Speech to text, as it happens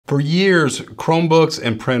For years, Chromebooks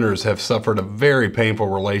and printers have suffered a very painful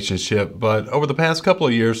relationship, but over the past couple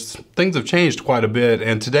of years, things have changed quite a bit,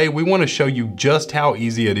 and today we want to show you just how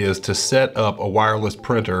easy it is to set up a wireless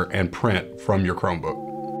printer and print from your Chromebook.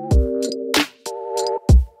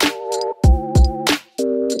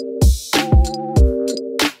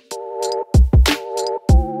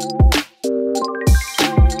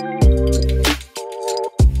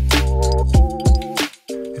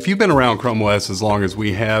 If you've been around Chrome OS as long as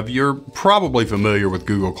we have, you're probably familiar with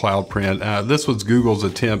Google Cloud Print. This was Google's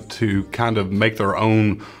attempt to kind of make their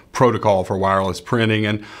own protocol for wireless printing.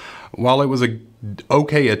 And while it was an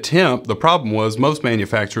okay attempt, the problem was most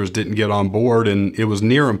manufacturers didn't get on board, and it was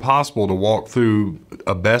near impossible to walk through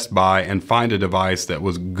a Best Buy and find a device that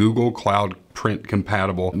was Google Cloud Print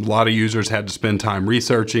compatible. A lot of users had to spend time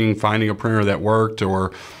researching, finding a printer that worked,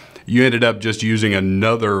 or you ended up just using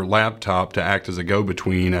another laptop to act as a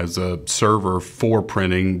go-between, as a server for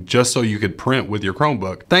printing, just so you could print with your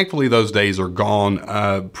Chromebook. Thankfully, those days are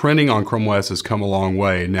gone. Printing on Chrome OS has come a long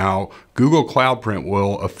way. Now, Google Cloud Print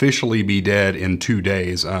will officially be dead in 2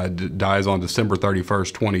 days. Dies on December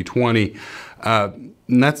 31st, 2020. And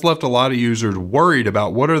that's left a lot of users worried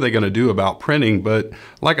about what are they going to do about printing. But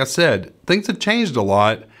like I said, things have changed a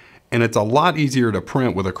lot. And it's a lot easier to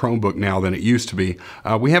print with a Chromebook now than it used to be.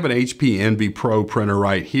 We have an HP Envy Pro printer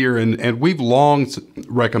right here, and we've long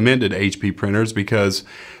recommended HP printers because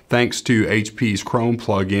thanks to HP's Chrome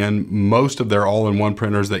plugin, most of their all-in-one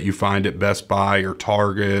printers that you find at Best Buy or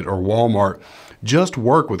Target or Walmart just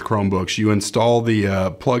work with Chromebooks. You install the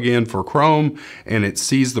plugin for Chrome, and it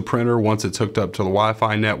sees the printer once it's hooked up to the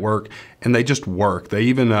Wi-Fi network, and they just work. They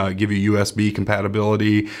even give you USB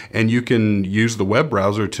compatibility, and you can use the web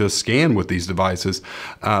browser to scan with these devices.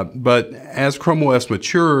 But as Chrome OS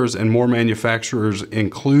matures and more manufacturers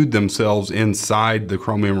include themselves inside the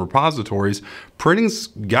Chromium repositories, printing's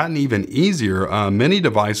gotten even easier. Many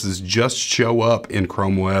devices just show up in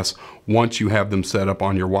Chrome OS once you have them set up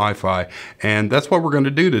on your Wi-Fi. And that's what we're going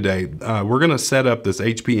to do today. We're going to set up this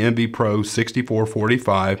HP Envy Pro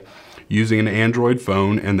 6445 using an Android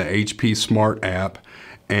phone and the HP Smart app,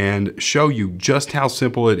 and show you just how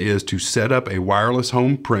simple it is to set up a wireless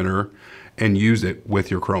home printer and use it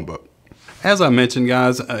with your Chromebook. As I mentioned,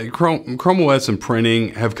 guys, Chrome OS and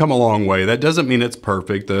printing have come a long way. That doesn't mean it's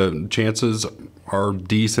perfect. The chances are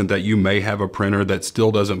decent that you may have a printer that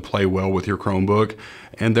still doesn't play well with your Chromebook.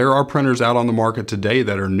 And there are printers out on the market today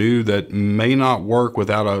that are new that may not work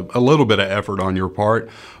without a little bit of effort on your part.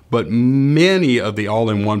 But many of the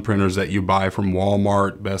all-in-one printers that you buy from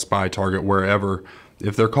Walmart, Best Buy, Target, wherever,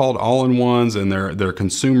 if they're called all-in-ones and they're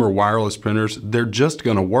consumer wireless printers, they're just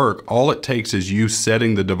going to work. All it takes is you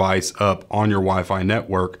setting the device up on your Wi-Fi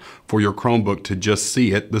network for your Chromebook to just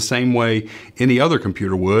see it the same way any other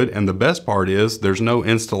computer would. And the best part is there's no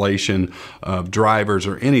installation of drivers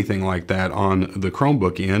or anything like that on the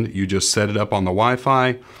Chromebook end. You just set it up on the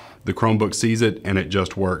Wi-Fi. The Chromebook sees it and it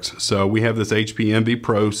just works. So we have this HP Envy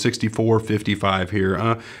Pro 6455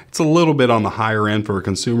 here. It's a little bit on the higher end for a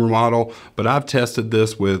consumer model, but I've tested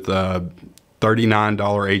this with $39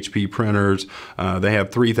 HP printers. They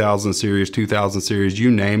have 3000 series, 2000 series,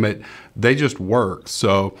 you name it. They just work.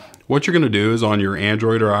 So what you're going to do is on your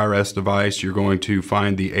Android or iOS device, you're going to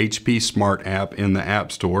find the HP Smart app in the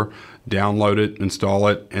App Store, download it, install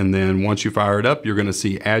it, and then once you fire it up, you're going to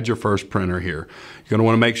see add your first printer here. You're going to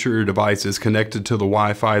want to make sure your device is connected to the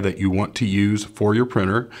Wi-Fi that you want to use for your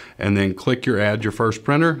printer, and then click your add your first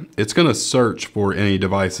printer. It's going to search for any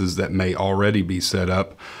devices that may already be set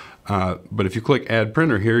up. But if you click add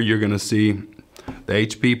printer here, you're going to see the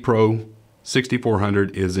HP Pro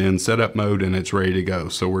 6400 is in setup mode and it's ready to go.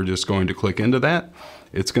 So we're just going to click into that.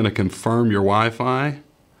 It's going to confirm your Wi-Fi.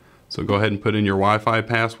 So go ahead and put in your Wi-Fi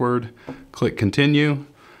password, click continue.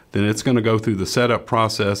 Then it's going to go through the setup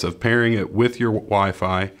process of pairing it with your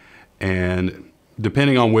Wi-Fi, and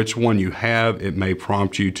depending on which one you have, it may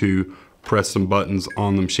prompt you to press some buttons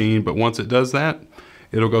on the machine. But once it does that,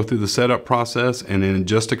 it'll go through the setup process, and in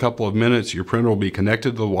just a couple of minutes, your printer will be connected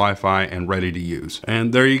to the Wi-Fi and ready to use.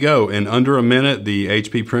 And there you go. In under a minute, the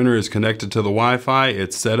HP printer is connected to the Wi-Fi.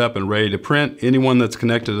 It's set up and ready to print. Anyone that's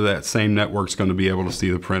connected to that same network is going to be able to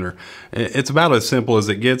see the printer. It's about as simple as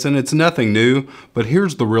it gets, and it's nothing new, but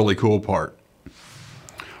here's the really cool part.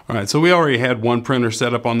 All right, so we already had one printer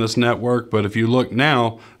set up on this network, but if you look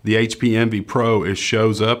now, the HP Envy Pro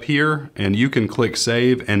shows up here, and you can click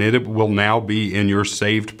save, and it will now be in your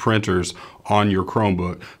saved printers on your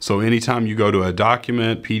Chromebook. So anytime you go to a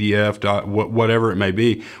document, PDF, whatever it may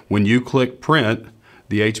be, when you click print,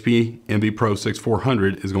 the HP Envy Pro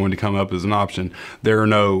 6400 is going to come up as an option. There are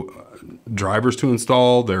no drivers to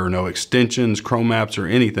install, there are no extensions, Chrome apps, or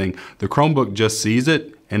anything. The Chromebook just sees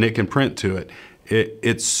it and it can print to it.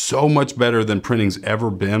 It's so much better than printing's ever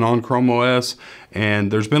been on Chrome OS,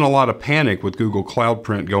 and there's been a lot of panic with Google Cloud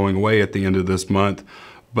Print going away at the end of this month.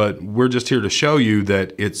 But we're just here to show you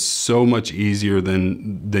that it's so much easier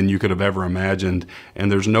than you could have ever imagined, and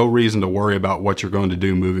there's no reason to worry about what you're going to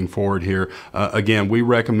do moving forward here. Again, we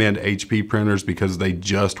recommend HP printers because they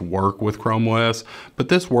just work with Chrome OS, but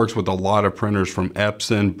this works with a lot of printers from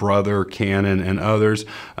Epson, Brother, Canon, and others.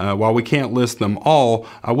 While we can't list them all,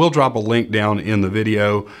 I will drop a link down in the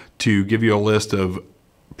video to give you a list of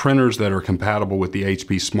printers that are compatible with the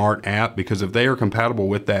HP Smart app, because if they are compatible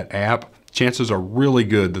with that app, chances are really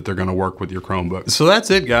good that they're going to work with your Chromebook. So that's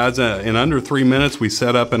it, guys. In under 3 minutes, we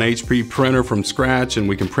set up an HP printer from scratch, and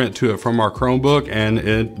we can print to it from our Chromebook, and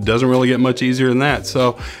it doesn't really get much easier than that.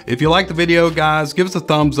 So if you like the video, guys, give us a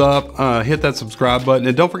thumbs up, hit that subscribe button,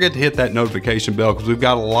 and don't forget to hit that notification bell, because we've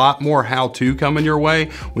got a lot more how-to coming your way.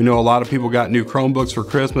 We know a lot of people got new Chromebooks for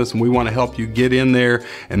Christmas, and we want to help you get in there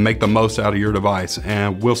and make the most out of your device.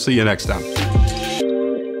 And we'll see you next time.